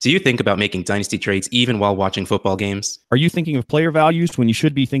Do you think about making dynasty trades even while watching football games? Are you thinking of player values when you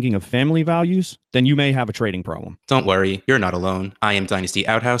should be thinking of family values? Then you may have a trading problem. Don't worry, you're not alone. I am Dynasty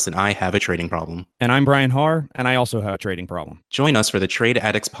Outhouse and I have a trading problem. And I'm Brian Haar, and I also have a trading problem. Join us for the Trade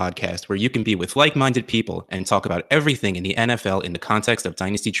Addicts podcast, where you can be with like-minded people and talk about everything in the NFL in the context of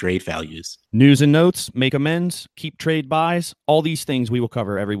dynasty trade values. News and notes, make amends, keep trade buys, all these things we will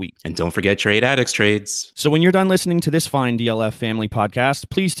cover every week. And don't forget Trade Addicts trades. So when you're done listening to this fine DLF family podcast,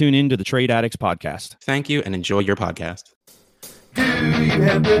 please tune in to the Trade Addicts podcast. Thank you and enjoy your podcast. Do you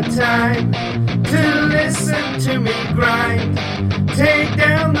have the time to listen to me grind? Take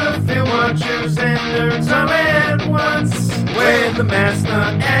down the film watchers and nerds all at once. When the math's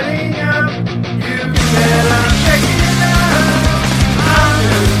not adding up, you better check it out. I'm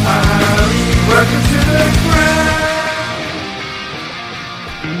just Harry, welcome to the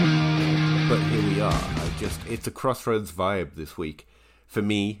grind. But here we are. It's a Crossroads vibe this week, for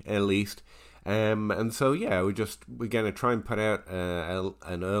me at least. And so yeah, we're gonna try and put out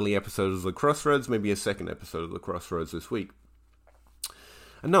an early episode of the Crossroads, maybe a second episode of the Crossroads this week.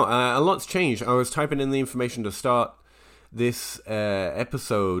 And no, a lot's changed. I was typing in the information to start this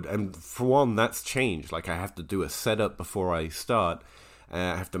episode, and for one, that's changed. Like, I have to do a setup before I start. I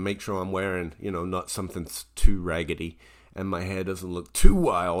have to make sure I'm wearing, not something too raggedy, and my hair doesn't look too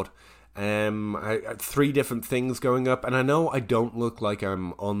wild. I 3 different things going up, and I know I don't look like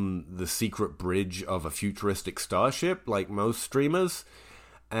I'm on the secret bridge of a futuristic starship like most streamers,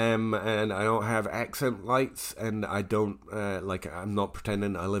 and I don't have accent lights, and I don't, I'm not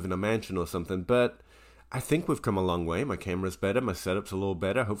pretending I live in a mansion or something, but I think we've come a long way. My camera's better, my setup's a little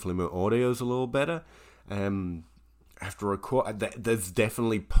better, hopefully my audio's a little better. After record, there's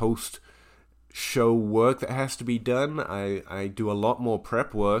definitely post-show work that has to be done. I do a lot more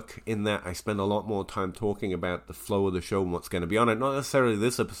prep work in that I spend a lot more time talking about the flow of the show and what's going to be on it. Not necessarily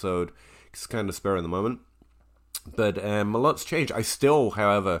this episode, it's kind of spare in the moment. But a lot's changed. I still,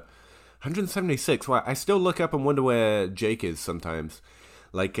 however, 176, I still look up and wonder where Jake is sometimes.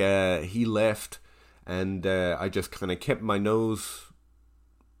 Like, he left, and I just kind of kept my nose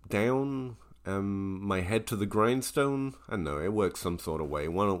down, my head to the grindstone. I don't know, it works some sort of way.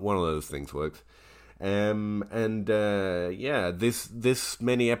 One of those things works. This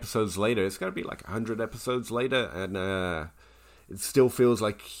many episodes later, it's got to be like 100 episodes later, and it still feels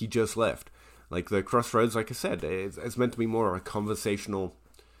like he just left. Like, the Crossroads, like I said, it's meant to be more a conversational,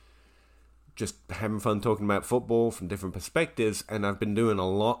 just having fun talking about football from different perspectives, and I've been doing a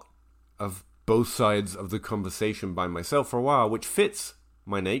lot of both sides of the conversation by myself for a while, which fits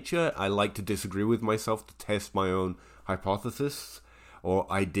my nature. I like to disagree with myself to test my own hypothesis or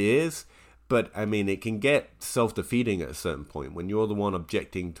ideas, but I mean, it can get self-defeating at a certain point. When you're the one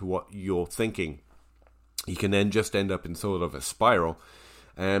objecting to what you're thinking, you can then just end up in sort of a spiral.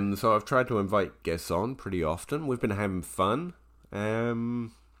 So I've tried to invite guests on pretty often. We've been having fun.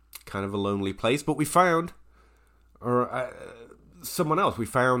 Kind of a lonely place, but we found someone else. We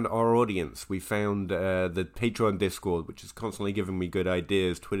found our audience. We found the Patreon Discord, which is constantly giving me good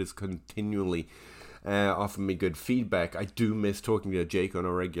ideas. Twitter's continually offering me good feedback. I do miss talking to Jake on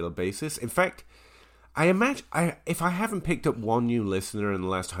a regular basis. In fact, I imagine if I haven't picked up one new listener in the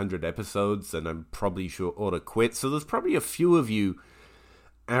last 100 episodes, then I'm probably sure ought to quit. So there's probably a few of you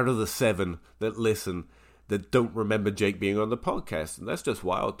out of the 7 that listen that don't remember Jake being on the podcast, and that's just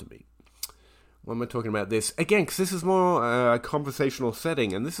wild to me. Why am I talking about this? Again, because this is more a conversational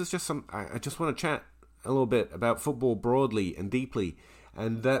setting, and this is just I just want to chat a little bit about football broadly and deeply,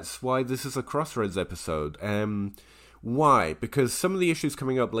 and that's why this is a Crossroads episode. Why? Because some of the issues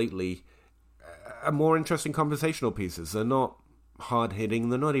coming up lately are more interesting conversational pieces. They're not hard-hitting,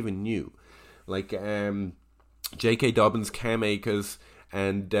 they're not even new. Like, J.K. Dobbins, Cam Akers,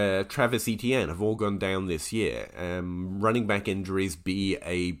 and Travis Etienne have all gone down this year. Running back injuries be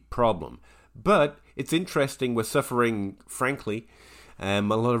a problem. But it's interesting, we're suffering, frankly, a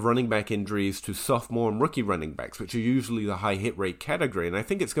lot of running back injuries to sophomore and rookie running backs, which are usually the high hit rate category. And I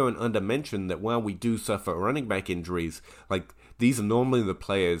think it's going under-mentioned that while we do suffer running back injuries, like, these are normally the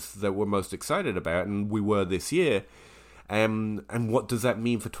players that we're most excited about, and we were this year. And what does that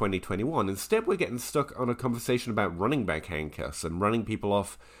mean for 2021? Instead, we're getting stuck on a conversation about running back handcuffs and running people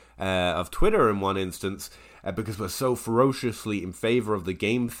off of Twitter in one instance, because we're so ferociously in favor of the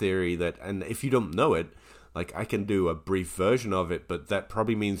game theory that, and if you don't know it, like, I can do a brief version of it, but that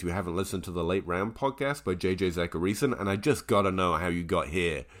probably means you haven't listened to the Late Round podcast by JJ Zachariason, and I just gotta know how you got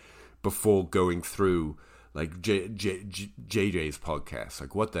here before going through, like, JJ's podcast.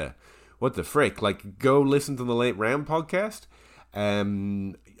 Like, what the frick? Like, go listen to the Late Round podcast.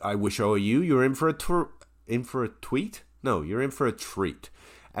 I wish I were you. You're in for a tweet? No, you're in for a treat.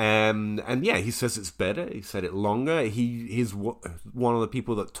 And yeah, he says it's better. He said it longer. He's one of the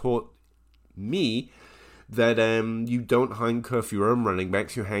people that taught me that you don't handcuff your own running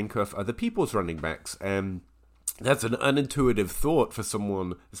backs, you handcuff other people's running backs. That's an unintuitive thought for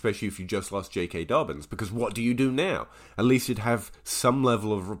someone, especially if you just lost J.K. Dobbins, because what do you do now? At least you'd have some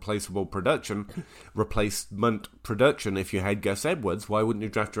level of replacement production if you had Gus Edwards. Why wouldn't you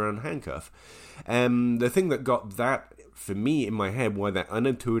draft your own handcuff? The thing that got that, for me, in my head, why that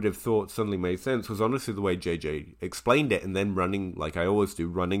unintuitive thought suddenly made sense was honestly the way JJ explained it, and then running, like I always do,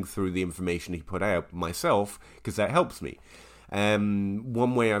 running through the information he put out myself, because that helps me.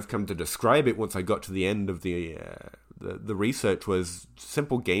 One way I've come to describe it once I got to the end of the research was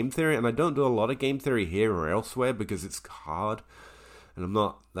simple game theory, and I don't do a lot of game theory here or elsewhere because it's hard, and I'm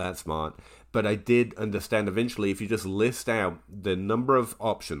not that smart. But I did understand eventually if you just list out the number of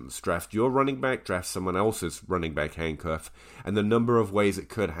options, draft your running back, draft someone else's running back handcuff, and the number of ways it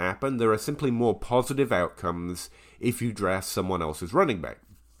could happen, there are simply more positive outcomes if you draft someone else's running back.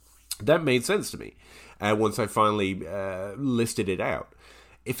 That made sense to me once I finally listed it out.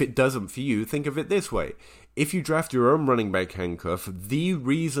 If it doesn't for you, think of it this way. If you draft your own running back handcuff, the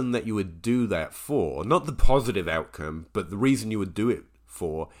reason that you would do that for, not the positive outcome, but the reason you would do it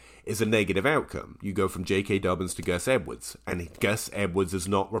for, is a negative outcome. You go from J.K. Dobbins to Gus Edwards, and Gus Edwards is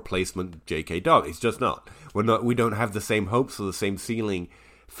not replacement J.K. Dobbins. It's just not. We don't have the same hopes or the same ceiling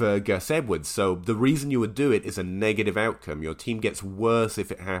for Gus Edwards. So the reason you would do it is a negative outcome. Your team gets worse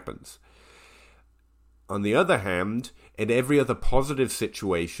if it happens. On the other hand, in every other positive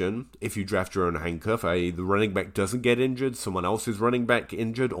situation, if you draft your own handcuff, i.e. the running back doesn't get injured, someone else's running back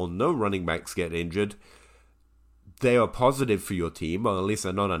injured, or no running backs get injured, they are positive for your team, or at least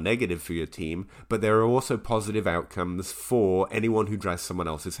they're not a negative for your team, but there are also positive outcomes for anyone who drafts someone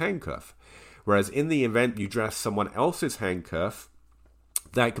else's handcuff. Whereas in the event you draft someone else's handcuff,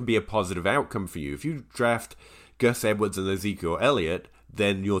 that can be a positive outcome for you. If you draft Gus Edwards and Ezekiel Elliott,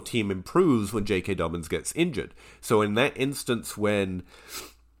 then your team improves when J.K. Dobbins gets injured. So in that instance when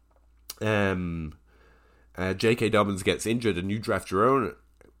J.K. Dobbins gets injured and you draft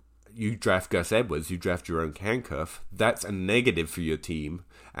Gus Edwards, you draft your own handcuff, that's a negative for your team,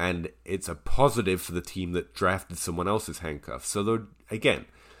 and it's a positive for the team that drafted someone else's handcuff. So again,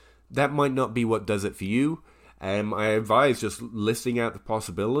 that might not be what does it for you. I advise just listing out the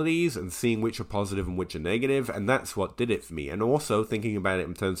possibilities and seeing which are positive and which are negative, and that's what did it for me. And also thinking about it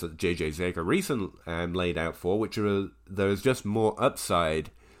in terms that JJ Zachariason laid out for, which are there's just more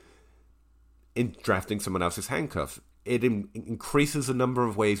upside in drafting someone else's handcuff. It increases the number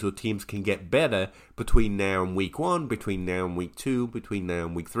of ways your teams can get better between now and week 1, between now and week 2, between now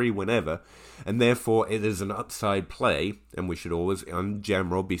and week 3, whenever. And therefore, it is an upside play, and we should always, in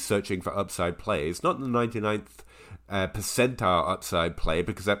general, be searching for upside plays. Not the 99th percentile upside play,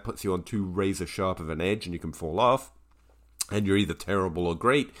 because that puts you on too razor sharp of an edge and you can fall off. And you're either terrible or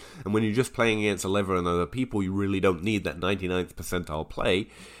great. And when you're just playing against 11 other people, you really don't need that 99th percentile play.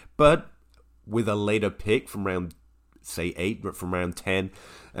 But with a later pick from round say 8, but from round 10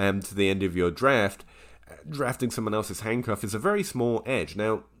 to the end of your draft, drafting someone else's handcuff is a very small edge.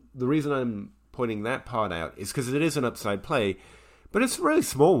 Now, the reason I'm pointing that part out is because it is an upside play, but it's a really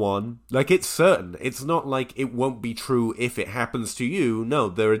small one. Like, it's certain. It's not like it won't be true if it happens to you. No,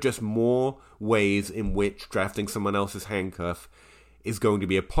 there are just more ways in which drafting someone else's handcuff is going to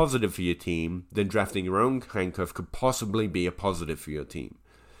be a positive for your team than drafting your own handcuff could possibly be a positive for your team.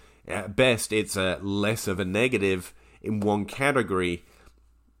 At best, it's less of a negative in one category,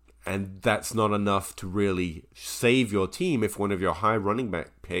 and that's not enough to really save your team. If one of your high running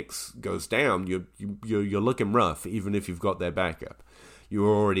back picks goes down, you're looking rough, even if you've got their backup. You're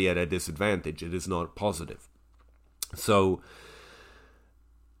already at a disadvantage. It is not positive. So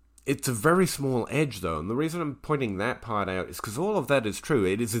it's a very small edge, though, and the reason I'm pointing that part out is because all of that is true.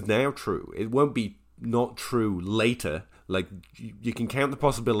 It is now true. It won't be not true later. Like, you can count the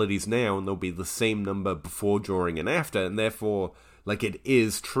possibilities now, and there'll be the same number before, during, and after, and therefore, like, it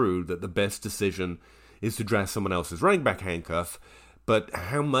is true that the best decision is to draft someone else's running back handcuff, but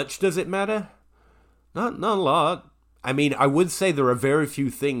how much does it matter? Not a lot. I mean, I would say there are very few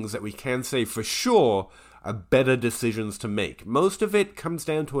things that we can say for sure are better decisions to make. Most of it comes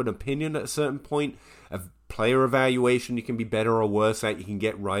down to an opinion at a certain point, of player evaluation you can be better or worse at, you can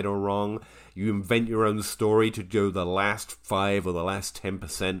get right or wrong. You invent your own story to go the last 5 or the last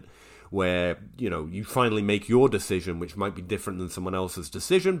 10%, where, you finally make your decision, which might be different than someone else's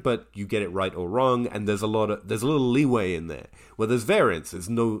decision, but you get it right or wrong, and there's a little leeway in there. Where there's variance, there's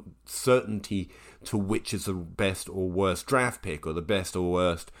no certainty to which is the best or worst draft pick, or the best or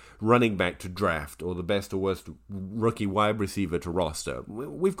worst running back to draft, or the best or worst rookie wide receiver to roster.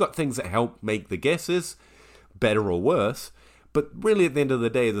 We've got things that help make the guesses better or worse, but really at the end of the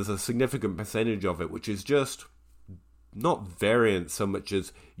day, there's a significant percentage of it which is just not variance so much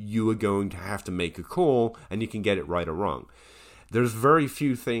as you are going to have to make a call and you can get it right or wrong. There's very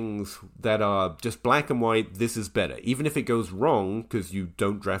few things that are just black and white, this is better. Even if it goes wrong, because you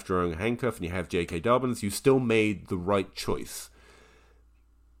don't draft your own handcuff and you have J.K. Dobbins, you still made the right choice.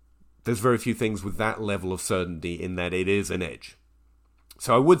 There's very few things with that level of certainty in that it is an edge.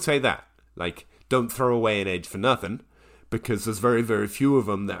 So I would say that. Don't throw away an edge for nothing, because there's very, very few of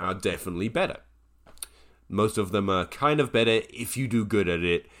them that are definitely better. Most of them are kind of better if you do good at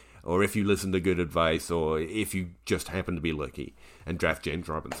it, or if you listen to good advice, or if you just happen to be lucky and draft James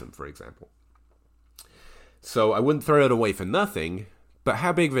Robinson, for example. So I wouldn't throw it away for nothing, but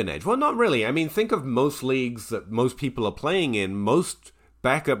how big of an edge? Well, not really. I mean, think of most leagues that most people are playing in. Most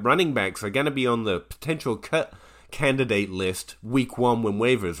backup running backs are going to be on the potential cut candidate list week 1 when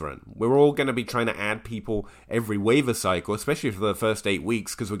waivers run. We're all going to be trying to add people every waiver cycle, especially for the first 8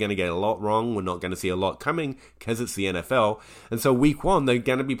 weeks, because we're going to get a lot wrong. We're not going to see a lot coming because it's the NFL. And so week 1, they're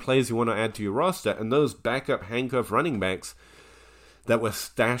going to be players you want to add to your roster, and those backup handcuff running backs that we're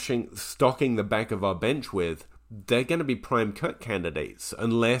stocking the back of our bench with, they're going to be prime cut candidates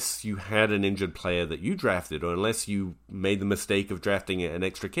unless you had an injured player that you drafted, or unless you made the mistake of drafting an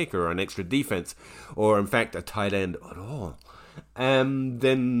extra kicker or an extra defense, or in fact a tight end at all.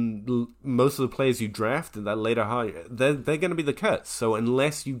 Then most of the players you draft in that later high, they're going to be the cuts. So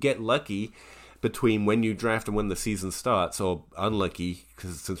unless you get lucky between when you draft and when the season starts, or unlucky,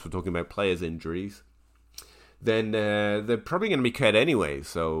 because since we're talking about players' injuries, then they're probably going to be cut anyway.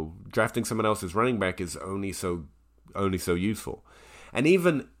 So drafting someone else's running back is only so useful. And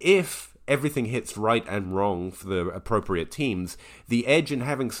even if everything hits right and wrong for the appropriate teams, the edge in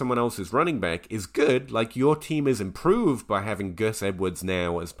having someone else's running back is good. Like, your team is improved by having Gus Edwards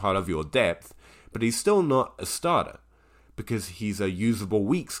now as part of your depth, but he's still not a starter because he's a usable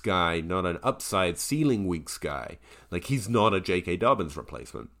weeks guy, not an upside ceiling weeks guy. Like, he's not a J.K. Dobbins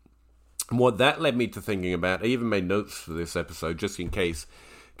replacement. And what that led me to thinking about, I even made notes for this episode just in case,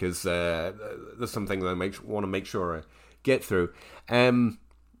 because there's something that I want to make sure I get through. I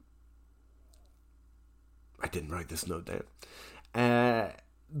didn't write this note down.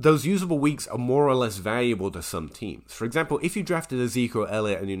 Those usable weeks are more or less valuable to some teams. For example, if you drafted Ezekiel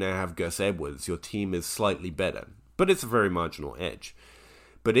Elliott and you now have Gus Edwards, your team is slightly better, but it's a very marginal edge.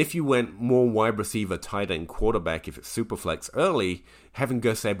 But if you went more wide receiver, tight end, quarterback, if it's superflex early, having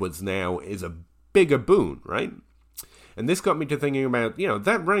Gus Edwards now is a bigger boon, right? And this got me to thinking about,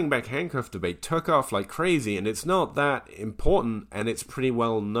 that running back handcuff debate took off like crazy, and it's not that important, and it's pretty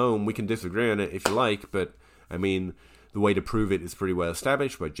well known. We can disagree on it if you like, but, I mean, the way to prove it is pretty well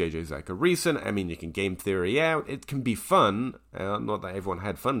established by J.J. Zacharyson. I mean, you can game theory out. It can be fun. Not that everyone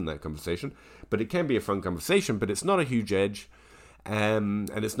had fun in that conversation, but it can be a fun conversation, but it's not a huge edge.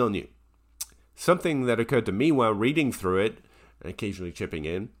 And it's not new. Something that occurred to me while reading through it, and occasionally chipping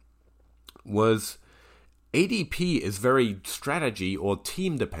in, was ADP is very strategy or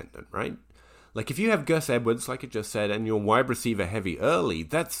team dependent, right? Like, if you have Gus Edwards, like I just said, and you're wide receiver heavy early,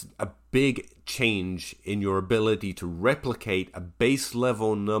 that's a big change in your ability to replicate a base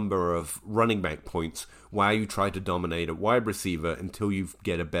level number of running back points while you try to dominate a wide receiver until you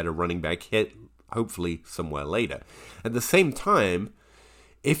get a better running back hit, hopefully somewhere later. At the same time,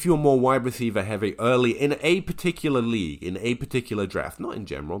 if you're more wide receiver heavy early in a particular league, in a particular draft, not in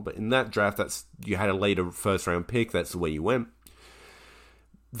general, but in that draft, you had a later first round pick, that's the way you went,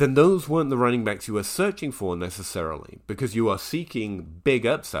 then those weren't the running backs you were searching for necessarily, because you are seeking big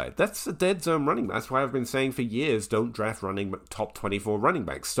upside. That's a dead zone running back. That's why I've been saying for years, don't draft top 24 running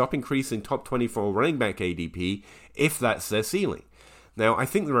backs. Stop increasing top 24 running back ADP if that's their ceiling. Now, I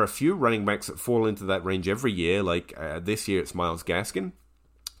think there are a few running backs that fall into that range every year, like this year it's Myles Gaskin,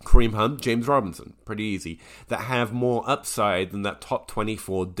 Kareem Hunt, James Robinson, pretty easy, that have more upside than that top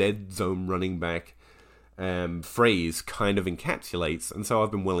 24 dead zone running back phrase kind of encapsulates, and so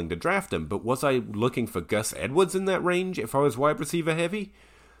I've been willing to draft him. But was I looking for Gus Edwards in that range if I was wide receiver heavy?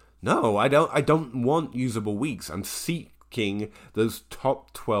 No, I don't want usable weeks. I'm seeking those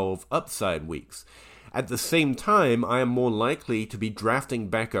top 12 upside weeks. At the same time, I am more likely to be drafting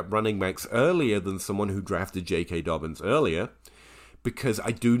backup running backs earlier than someone who drafted J.K. Dobbins earlier, because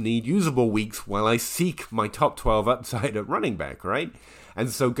I do need usable weeks while I seek my top 12 upside at running back, right? And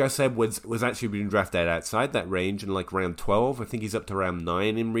so Gus Edwards was actually being drafted outside that range in like round 12. I think he's up to round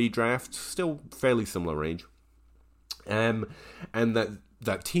 9 in redraft. Still fairly similar range. And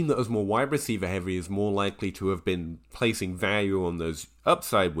that team that was more wide receiver heavy is more likely to have been placing value on those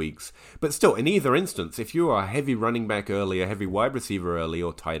upside weeks. But still, in either instance, if you are a heavy running back early, a heavy wide receiver early,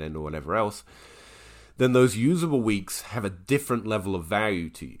 or tight end or whatever else, then those usable weeks have a different level of value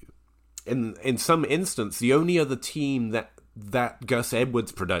to you. In some instance, the only other team that Gus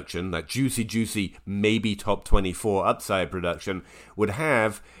Edwards production, that juicy, maybe top 24 upside production would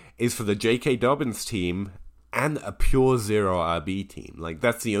have is for the J.K. Dobbins team and a pure zero RB team. Like,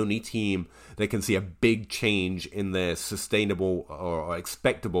 that's the only team that can see a big change in their sustainable or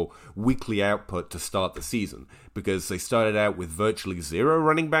expectable weekly output to start the season, because they started out with virtually zero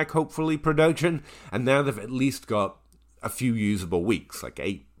running back, hopefully, production, and now they've at least got a few usable weeks, like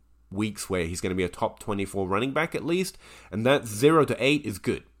 8 weeks where he's going to be a top 24 running back at least, and that 0 to 8 is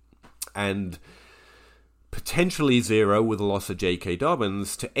good. And potentially 0 with the loss of J.K.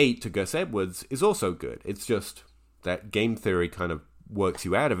 Dobbins to 8 to Gus Edwards is also good. It's just that game theory kind of works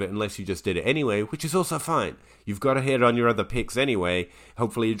you out of it unless you just did it anyway, which is also fine. You've got to hit on your other picks anyway.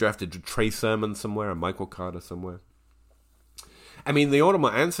 Hopefully you drafted Trey Sermon somewhere, or Michael Carter somewhere. I mean, the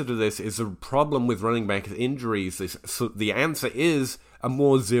ultimate answer to this is a problem with running back injuries. So the answer is a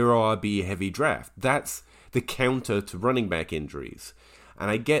more zero RB heavy draft. That's the counter to running back injuries. And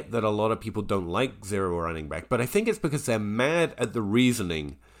I get that a lot of people don't like zero running back, but I think it's because they're mad at the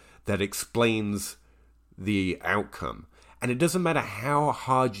reasoning that explains the outcome. And it doesn't matter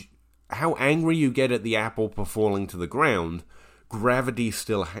how angry you get at the apple for falling to the ground, gravity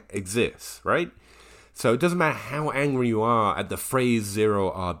still exists, right? So it doesn't matter how angry you are at the phrase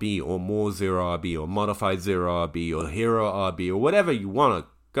zero RB or more zero RB or modified zero RB or hero RB or whatever you want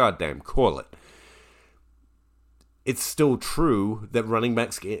to goddamn call it. It's still true that running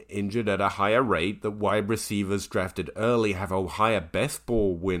backs get injured at a higher rate, that wide receivers drafted early have a higher best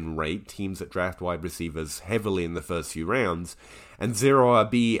ball win rate, teams that draft wide receivers heavily in the first few rounds, and zero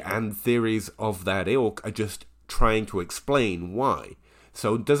RB and theories of that ilk are just trying to explain why.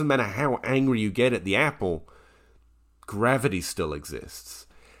 So it doesn't matter how angry you get at the apple, gravity still exists.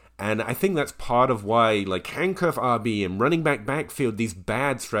 And I think that's part of why, like, handcuff RB and running back backfield, these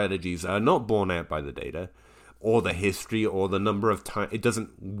bad strategies are not borne out by the data, or the history, or the number of times. It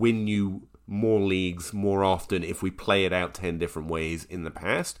doesn't win you more leagues more often if we play it out 10 different ways in the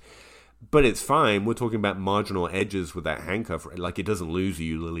past. But it's fine. We're talking about marginal edges with that handcuff. Like, it doesn't lose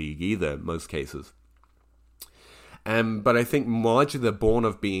you the league either in most cases. But I think largely they're born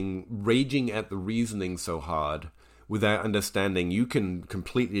of being raging at the reasoning so hard without understanding you can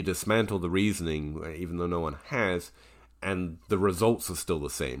completely dismantle the reasoning, even though no one has, and the results are still the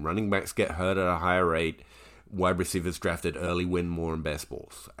same. Running backs get hurt at a higher rate. Wide receivers drafted early win more in best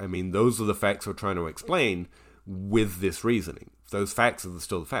balls. I mean, those are the facts we're trying to explain with this reasoning. Those facts are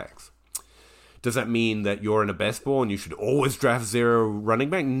still the facts. Does that mean that you're in a best ball and you should always draft zero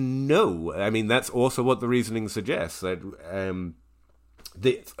running back? No. I mean, that's also what the reasoning suggests. That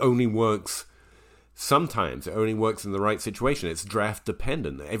it only works sometimes. It only works in the right situation. It's draft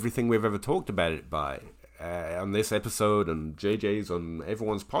dependent. Everything we've ever talked about it by on this episode and JJ's on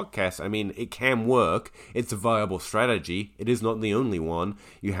everyone's podcast, I mean, it can work. It's a viable strategy. It is not the only one.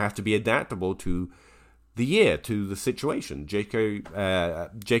 You have to be adaptable to the year, to the situation. Jacob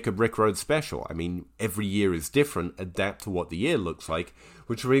Rickroad's special. I mean, every year is different. Adapt to what the year looks like,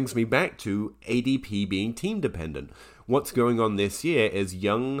 which brings me back to ADP being team dependent. What's going on this year is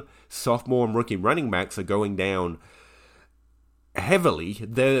young sophomore and rookie running backs are going down heavily.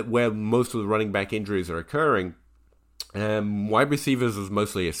 They're where most of the running back injuries are occurring. Wide receivers has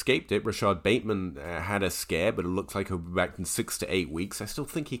mostly escaped it. Rashad Bateman had a scare, but it looks like he'll be back in 6 to 8 weeks. I still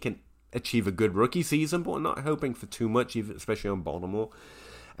think he can achieve a good rookie season, but we're not hoping for too much, especially on Baltimore.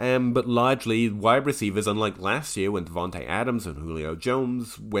 But largely, wide receivers, unlike last year when Devontae Adams and Julio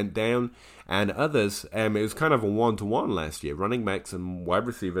Jones went down, and others, it was kind of a one-to-one last year. Running backs and wide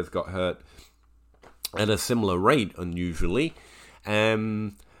receivers got hurt at a similar rate, unusually.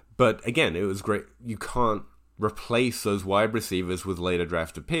 But again, it was great. You can't replace those wide receivers with later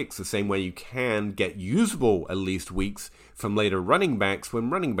drafted picks the same way you can get usable at least weeks from later running backs when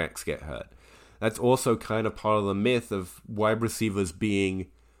running backs get hurt. That's also kind of part of the myth of wide receivers being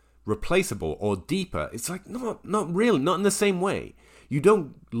replaceable or deeper. It's like, not really, not in the same way. You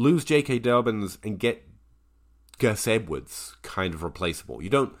don't lose J.K. Dobbins and get Gus Edwards kind of replaceable. You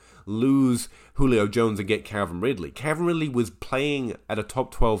don't lose Julio Jones and get Calvin Ridley. Calvin Ridley was playing at a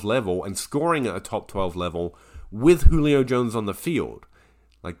top 12 level and scoring at a top 12 level with Julio Jones on the field.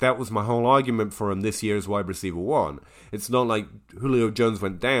 Like, that was my whole argument for him this year as wide receiver 1. It's not like Julio Jones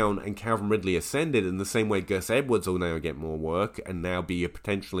went down and Calvin Ridley ascended in the same way Gus Edwards will now get more work and now be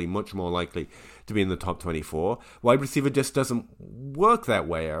potentially much more likely to be in the top 24. Wide receiver just doesn't work that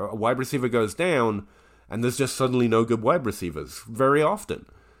way. A wide receiver goes down and there's just suddenly no good wide receivers very often,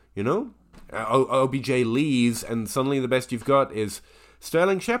 you know? OBJ leaves and suddenly the best you've got is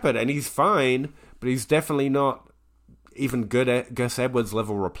Sterling Shepard, and he's fine, but he's definitely not even good at Gus Edwards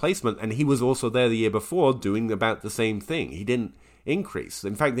level replacement, and he was also there the year before doing about the same thing. He didn't increase.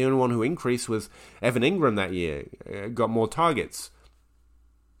 In fact, the only one who increased was Evan Ingram that year, got more targets.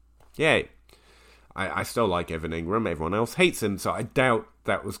 Yay. I still like Evan Ingram. Everyone else hates him, so I doubt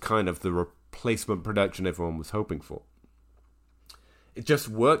that was kind of the replacement production everyone was hoping for. It just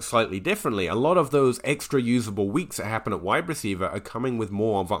works slightly differently. A lot of those extra usable weeks that happen at wide receiver are coming with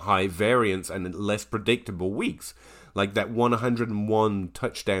more of a high variance and less predictable weeks. Like that 101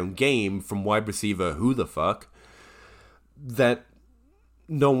 touchdown game from wide receiver who the fuck that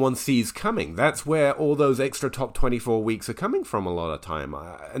no one sees coming. That's where all those extra top 24 weeks are coming from a lot of time.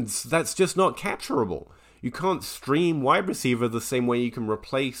 And that's just not capturable. You can't stream wide receiver the same way you can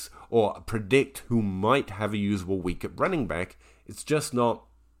replace or predict who might have a usable week at running back. It's just not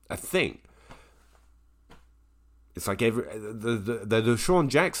a thing. It's like the Deshaun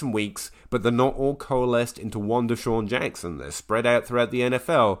Jackson weeks, but they're not all coalesced into one Deshaun Jackson. They're spread out throughout the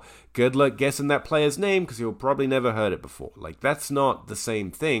NFL. Good luck guessing that player's name because you'll probably never heard it before. Like, that's not the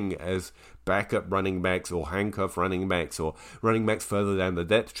same thing as backup running backs or handcuff running backs or running backs further down the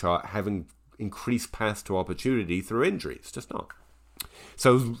depth chart having increased path to opportunity through injuries. Just not.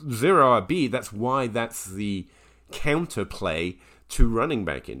 So zero RB, that's why that's the counterplay to running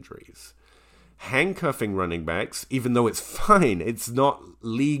back injuries. Handcuffing running backs, even though it's fine, it's not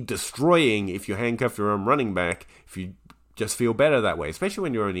league destroying if you handcuff your own running back, if you just feel better that way, especially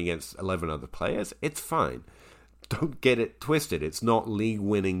when you're only against 11 other players. It's fine. Don't get it twisted. It's not league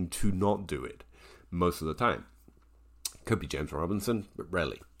winning to not do it most of the time. Could be James Robinson, but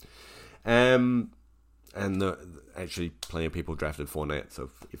rarely. Actually plenty of people drafted Fournette,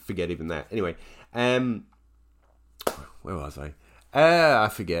 so forget even that. Anyway, where was I? I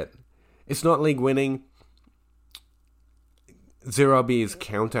forget. It's not league winning. Zero RB is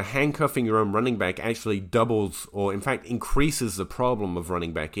counter. Handcuffing your own running back actually doubles, or in fact increases the problem of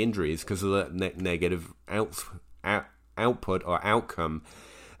running back injuries because of the negative output or outcome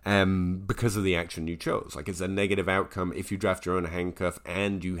because of the action you chose. Like, it's a negative outcome if you draft your own handcuff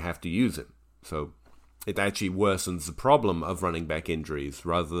and you have to use it. So it actually worsens the problem of running back injuries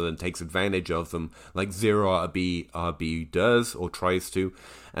rather than takes advantage of them like zero RB does or tries to,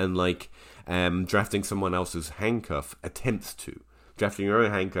 and like drafting someone else's handcuff attempts to. Drafting your own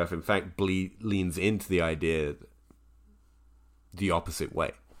handcuff, in fact, leans into the idea the opposite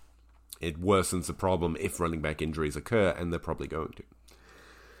way. It worsens the problem if running back injuries occur, and they're probably going to.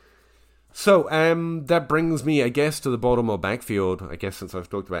 So, that brings me, I guess, to the Baltimore backfield, I guess, since I've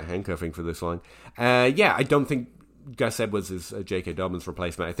talked about handcuffing for this long. I don't think Gus Edwards is J.K. Dobbins'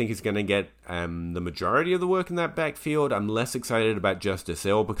 replacement. I think he's going to get the majority of the work in that backfield. I'm less excited about Justice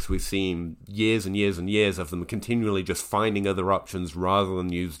Hill because we've seen years and years and years of them continually just finding other options rather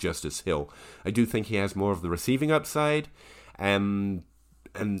than use Justice Hill. I do think he has more of the receiving upside, and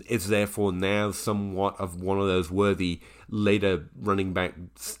is therefore now somewhat of one of those worthy later running back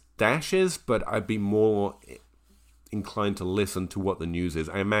dashes, but I'd be more inclined to listen to what the news is.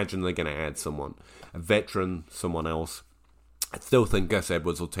 I imagine they're going to add someone, a veteran, someone else. I still think Gus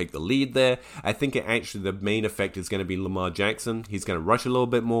Edwards will take the lead there. I think the main effect is going to be Lamar Jackson. He's going to rush a little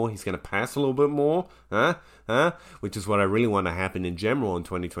bit more. He's going to pass a little bit more, which is what I really want to happen in general in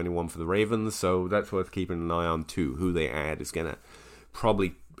 2021 for the Ravens. So that's worth keeping an eye on too. Who they add is going to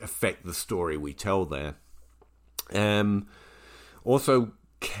probably affect the story we tell there. Also,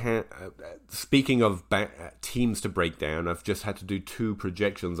 speaking of teams to break down, I've just had to do 2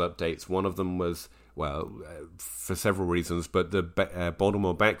 projections updates. One of them was, for several reasons, but the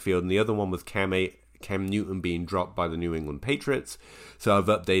Baltimore backfield, and the other one was Cam Newton being dropped by the New England Patriots. So I've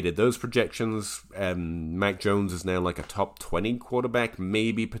updated those projections. Mac Jones is now like a top 20 quarterback,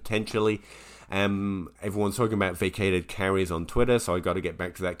 maybe, potentially. Everyone's talking about vacated carries on Twitter, so I got to get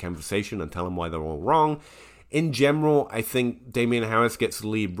back to that conversation and tell them why they're all wrong. In general, I think Damian Harris gets the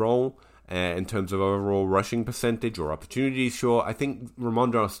lead role in terms of overall rushing percentage or opportunities. Sure, I think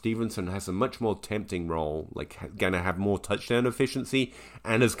Ramondre Stevenson has a much more tempting role, like going to have more touchdown efficiency,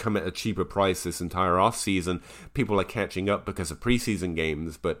 and has come at a cheaper price this entire offseason. People are catching up because of preseason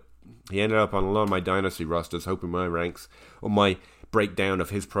games, but he ended up on a lot of my Dynasty rosters, hoping my ranks or my breakdown of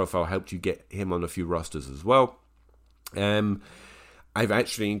his profile helped you get him on a few rosters as well. I've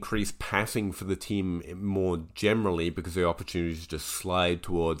actually increased passing for the team more generally because the opportunities to slide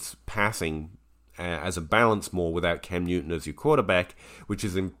towards passing as a balance more without Cam Newton as your quarterback, which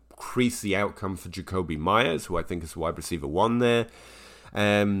has increased the outcome for Jacoby Myers, who I think is wide receiver 1 there.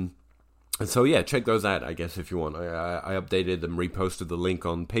 And so, yeah, check those out, I guess, if you want. I updated and reposted the link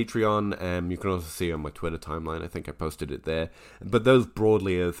on Patreon. You can also see it on my Twitter timeline. I think I posted it there. But those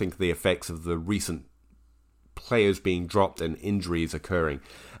broadly, I think, the effects of the recent players being dropped and injuries occurring.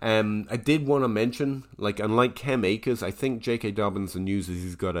 I did want to mention, like, unlike Cam Akers, I think J.K. Dobbins, the news is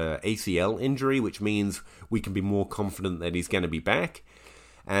he's got a ACL injury, which means we can be more confident that he's going to be back.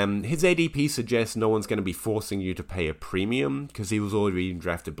 His ADP suggests no one's going to be forcing you to pay a premium because he was already being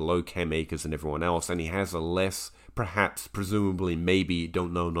drafted below Cam Akers and everyone else, and he has a less, perhaps, presumably, maybe,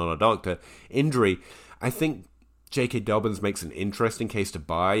 don't know, not a doctor, injury. I think J.K. Dobbins makes an interesting case to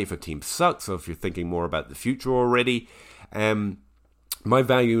buy if a team sucks or if you're thinking more about the future already. My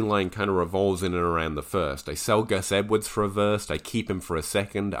value line kind of revolves in and around the first. I sell Gus Edwards for a first. I keep him for a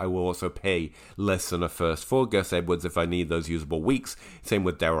second. I will also pay less than a first for Gus Edwards if I need those usable weeks. Same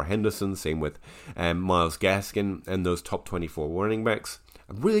with Darrell Henderson. Same with Myles Gaskin and those top 24 running backs.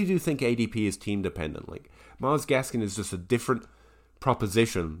 I really do think ADP is team dependent. Like, Myles Gaskin is just a different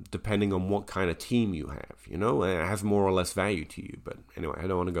proposition depending on what kind of team you have, you know, and it has more or less value to you. But anyway, I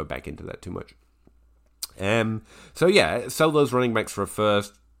don't want to go back into that too much. So yeah, sell those running backs for a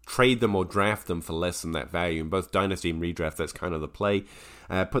first, trade them or draft them for less than that value. In both Dynasty and Redraft, that's kind of the play.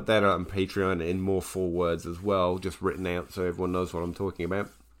 Put that out on Patreon in more full words as well, just written out so everyone knows what I'm talking about.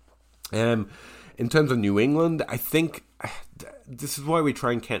 In terms of New England, I think this is why we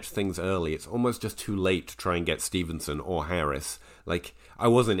try and catch things early. It's almost just too late to try and get Stevenson or Harris. Like, I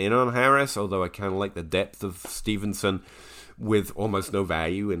wasn't in on Harris, although I kind of like the depth of Stevenson with almost no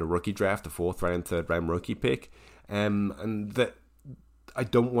value in a rookie draft, a 4th round, 3rd round rookie pick. And that I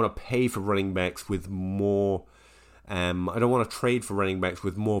don't want to pay for running backs with more. I don't want to trade for running backs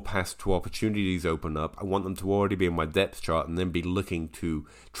with more pass to opportunities open up. I want them to already be in my depth chart and then be looking to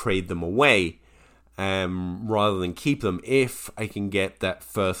trade them away rather than keep them if I can get that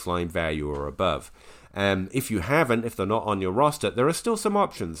first line value or above. If you haven't, if they're not on your roster, there are still some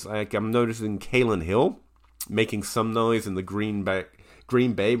options. Like, I'm noticing Kalen Hill making some noise in the Green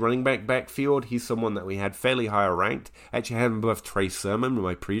Bay running back backfield. He's someone that we had fairly higher ranked. Actually had him above Trey Sermon in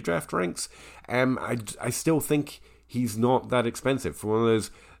my pre-draft ranks. I still think he's not that expensive for one of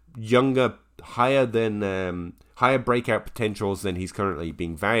those younger, higher breakout potentials than he's currently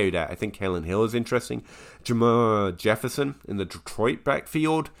being valued at. I think Kalen Hill is interesting. Jamar Jefferson in the Detroit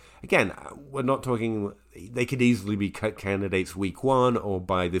backfield. Again, we're not talking, they could easily be cut candidates week 1 or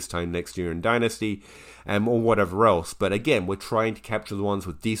by this time next year in Dynasty, or whatever else. But again, we're trying to capture the ones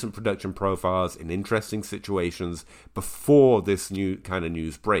with decent production profiles in interesting situations before this new kind of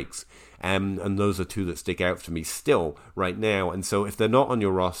news breaks. And those are 2 that stick out to me still right now. And so if they're not on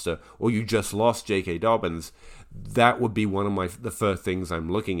your roster, or you just lost J.K. Dobbins, that would be one of the first things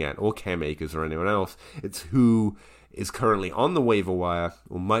I'm looking at, or Cam Akers or anyone else. It's who is currently on the waiver wire,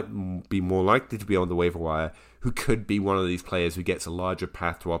 or might be more likely to be on the waiver wire, who could be one of these players who gets a larger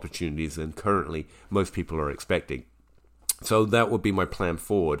path to opportunities than currently most people are expecting. So that would be my plan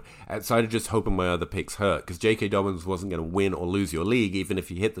forward, outside of just hoping my other picks hurt, because J.K. Dobbins wasn't going to win or lose your league, even if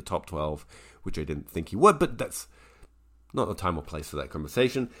he hit the top 12, which I didn't think he would, but that's not the time or place for that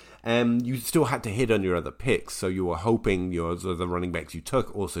conversation. You still had to hit on your other picks, so you were hoping the running backs you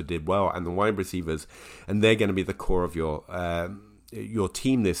took also did well, and the wide receivers, and they're going to be the core of your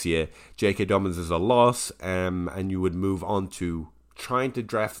team this year. J.K. Dobbins is a loss, and you would move on to trying to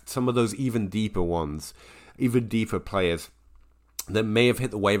draft some of those even deeper players that may have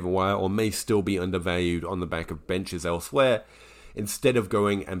hit the waiver wire or may still be undervalued on the back of benches elsewhere, instead of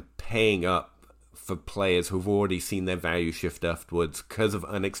going and paying up for players who've already seen their value shift upwards because of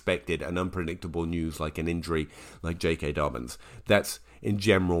unexpected and unpredictable news like an injury like J.K. Dobbins. That's, in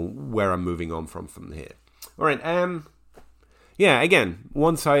general, where I'm moving on from here. All right, yeah, again,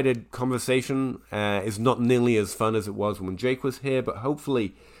 one-sided conversation is not nearly as fun as it was when Jake was here, but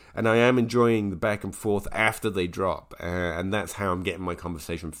hopefully, and I am enjoying the back and forth after they drop, and that's how I'm getting my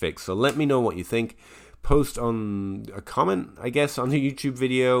conversation fixed. So let me know what you think. Post on a comment, I guess, on the YouTube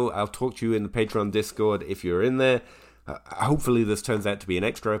video. I'll talk to you in the Patreon Discord if you're in there. Hopefully this turns out to be an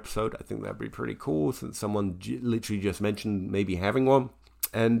extra episode. I think that'd be pretty cool, since someone literally just mentioned maybe having one.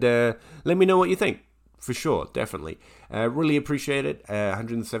 And let me know what you think. For sure, definitely. Really appreciate it.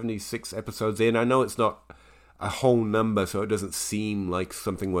 176 episodes in. I know it's not a whole number, so it doesn't seem like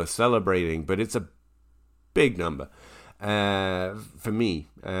something worth celebrating, but it's a big number. for me.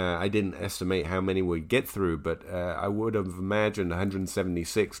 I didn't estimate how many we'd get through, but I would have imagined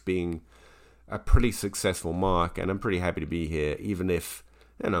 176 being a pretty successful mark, and I'm pretty happy to be here, even if,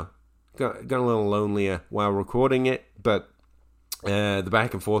 got a little lonelier while recording it, but the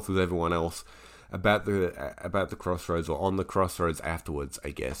back and forth with everyone else about the Crossroads, or on the Crossroads afterwards, I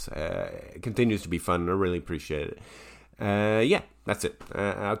guess, it continues to be fun, and I really appreciate it. Yeah, that's it.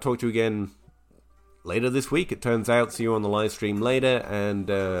 I'll talk to you again later this week, it turns out. See you on the live stream later, and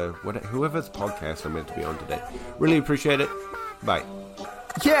whoever's podcast I'm meant to be on today. Really appreciate it. Bye.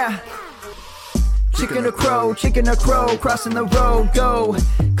 Yeah. Chicken or crow, crossing the road, go.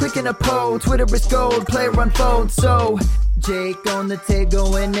 Clicking a pole, Twitter is gold, player unfold, so. Jake on the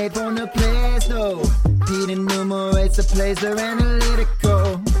table and Nate on the players, though. Pete enumerates the plays, they're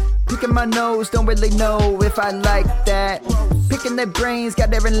analytical. Picking my nose, don't really know if I like that. Picking their brains, got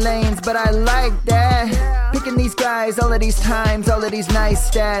different lanes, but I like that. Picking these guys, all of these times, all of these nice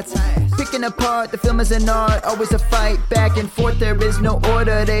stats. Picking apart, the film is an art, always a fight back and forth. There is no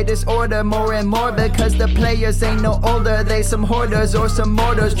order, they disorder more and more because the players ain't no older. They some hoarders or some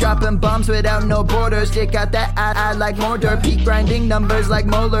mortars, dropping bombs without no borders. They got that I like mortar, peak grinding numbers like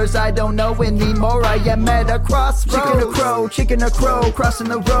molars. I don't know anymore, I am at a crossroads. Chicken or crow, crossing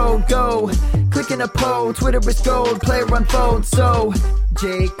the road, go. Clicking a poll, Twitter is gold, player unfold, so.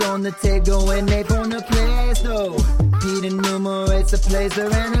 Jake on the table and Nate on the plays, though. Pete enumerates the plays,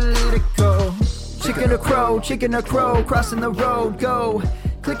 they're analytical. Chicken or crow, crossing the road, go.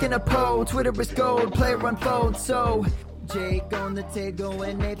 Clicking a poll, Twitter is gold, player unfold, so. Jake on the table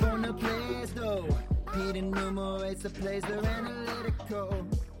and Nate on the plays, though. Pete enumerates the plays, they're analytical.